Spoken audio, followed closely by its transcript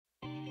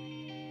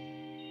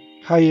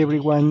Hi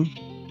everyone,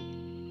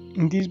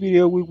 in this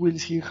video we will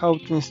see how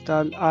to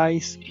install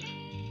ISE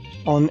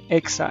on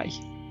ESXi.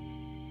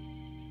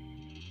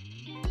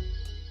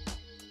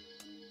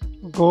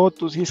 Go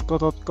to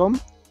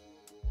cisco.com,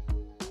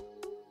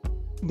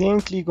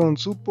 then click on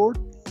Support,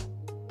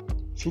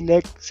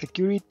 select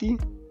Security,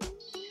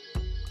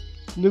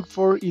 look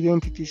for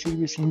Identity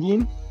Service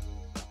Engine,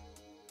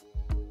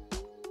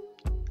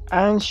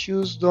 and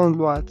choose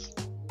Download,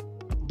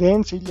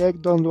 then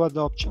select Download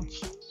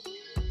Options.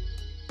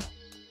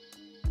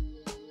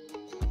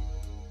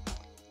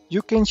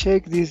 You can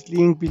check this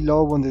link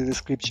below on the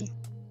description.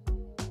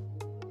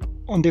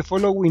 On the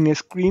following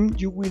screen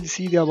you will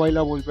see the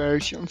available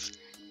versions,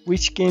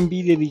 which can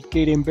be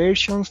dedicated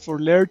versions for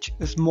large,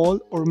 small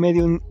or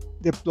medium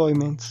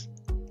deployments.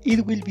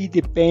 It will be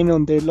depend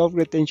on the load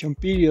retention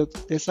period,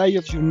 the size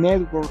of your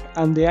network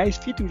and the ISE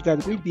features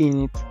that will be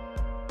in it.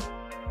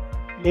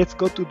 Let's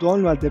go to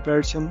download the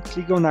version,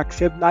 click on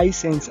Accept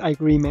License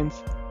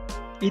Agreements.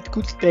 It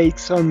could take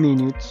some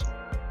minutes.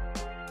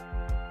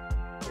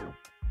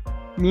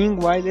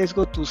 Meanwhile, let's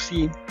go to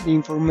see the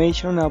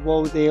information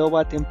about the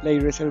OVA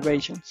template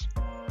reservations.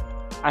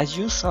 As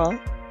you saw,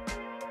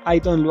 I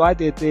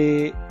downloaded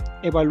the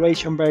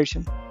evaluation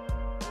version.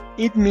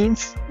 It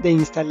means the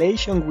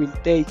installation will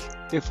take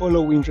the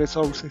following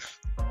resources.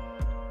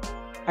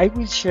 I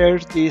will share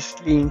this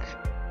link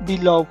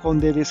below on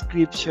the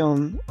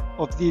description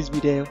of this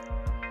video.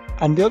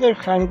 On the other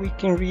hand, we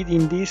can read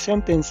in these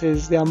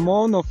sentences the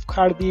amount of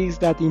hard disks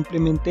that the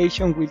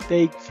implementation will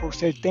take for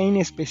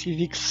certain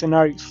specific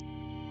scenarios.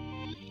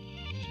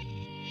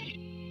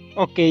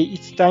 Okay,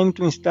 it's time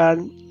to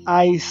install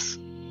ISE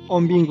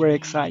on VMware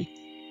ESXi.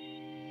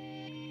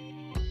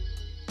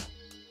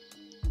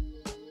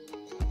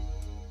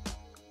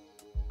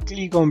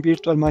 Click on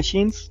Virtual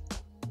Machines.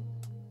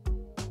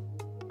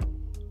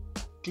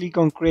 Click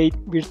on Create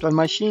Virtual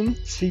Machine.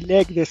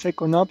 Select the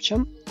second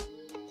option.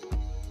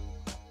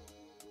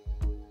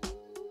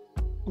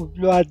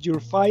 Upload your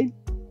file.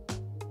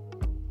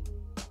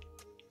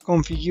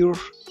 Configure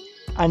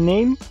a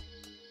name.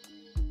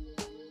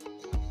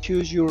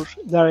 Choose your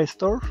data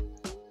store.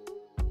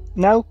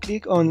 Now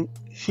click on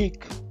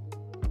Sync.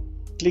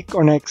 Click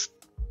on Next.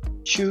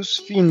 Choose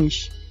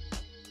Finish.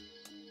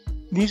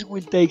 This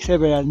will take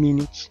several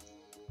minutes.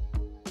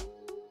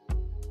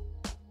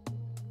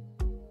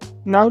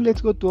 Now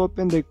let's go to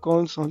open the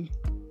console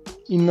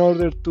in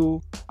order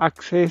to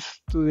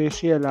access to the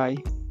CLI.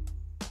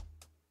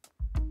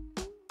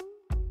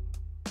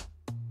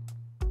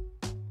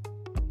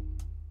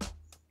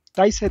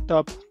 Type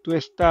Setup to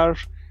start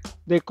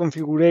the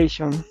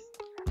configuration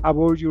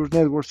about your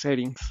network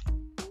settings.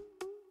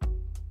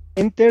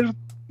 Enter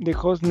the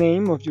host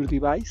name of your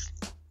device.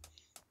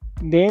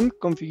 Then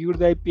configure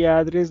the IP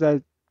address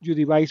that your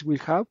device will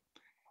have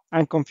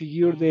and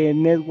configure the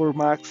network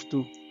mask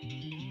too.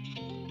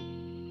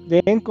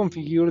 Then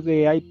configure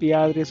the IP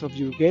address of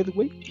your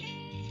gateway,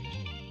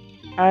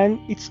 and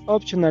it's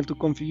optional to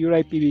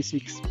configure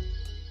IPv6.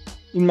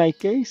 In my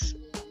case,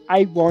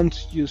 I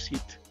won't use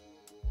it.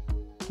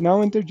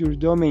 Now enter your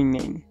domain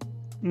name.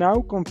 Now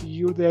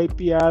configure the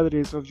IP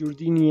address of your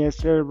DNS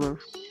server.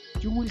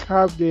 You will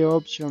have the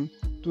option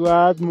to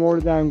add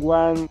more than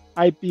one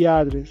IP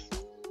address,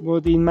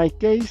 but in my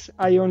case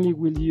I only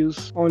will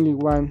use only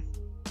one.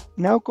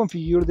 Now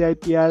configure the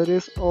IP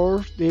address or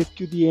the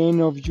SQDN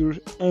of your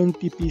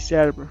NTP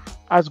server.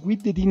 As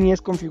with the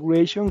DNS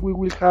configuration, we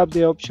will have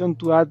the option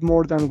to add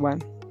more than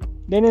one.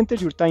 Then enter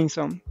your time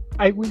zone.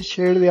 I will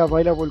share the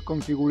available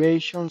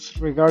configurations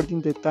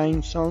regarding the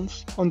time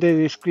zones on the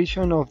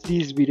description of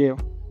this video.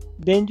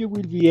 Then you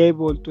will be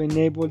able to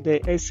enable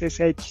the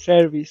SSH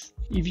service.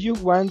 If you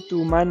want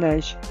to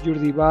manage your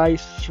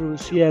device through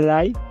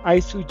CLI,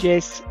 I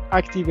suggest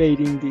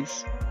activating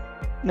this.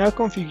 Now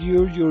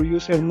configure your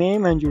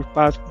username and your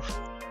password.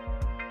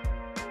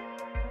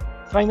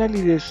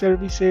 Finally, the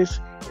services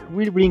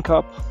will bring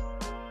up.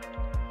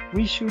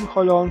 We should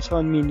hold on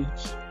some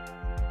minutes.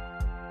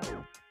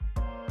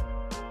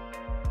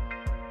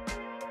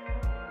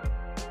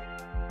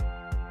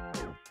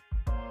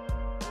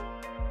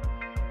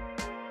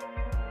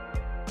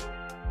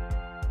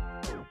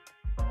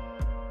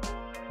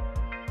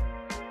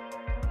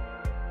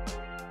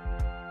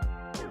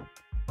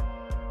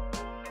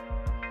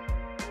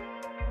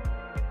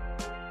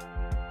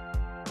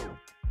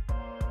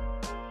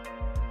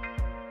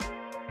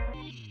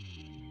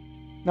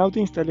 Now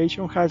the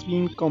installation has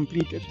been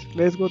completed.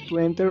 Let's go to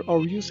enter our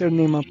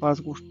username and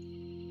password.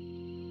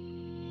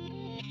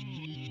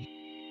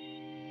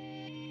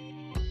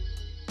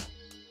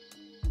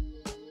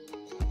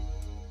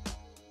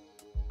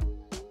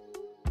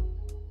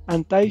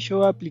 And type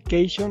Show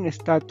Application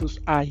Status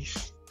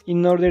ISE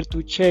in order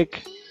to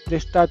check the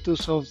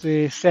status of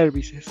the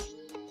services.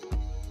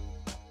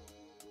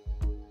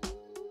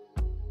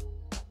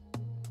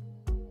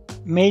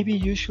 Maybe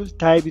you should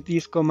type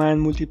this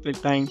command multiple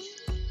times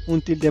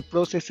until the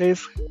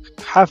processes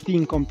have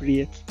been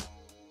completed.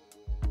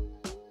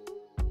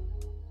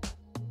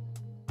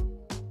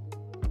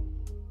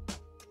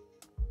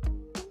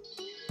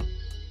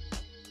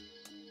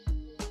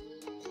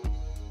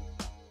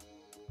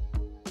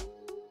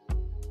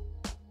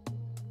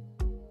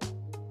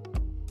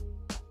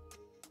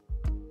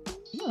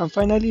 And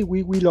finally,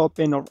 we will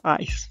open our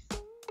ISE.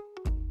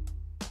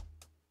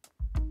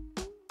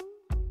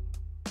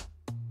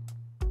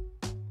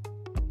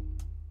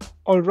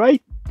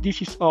 Alright,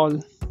 this is all.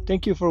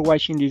 Thank you for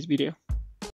watching this video.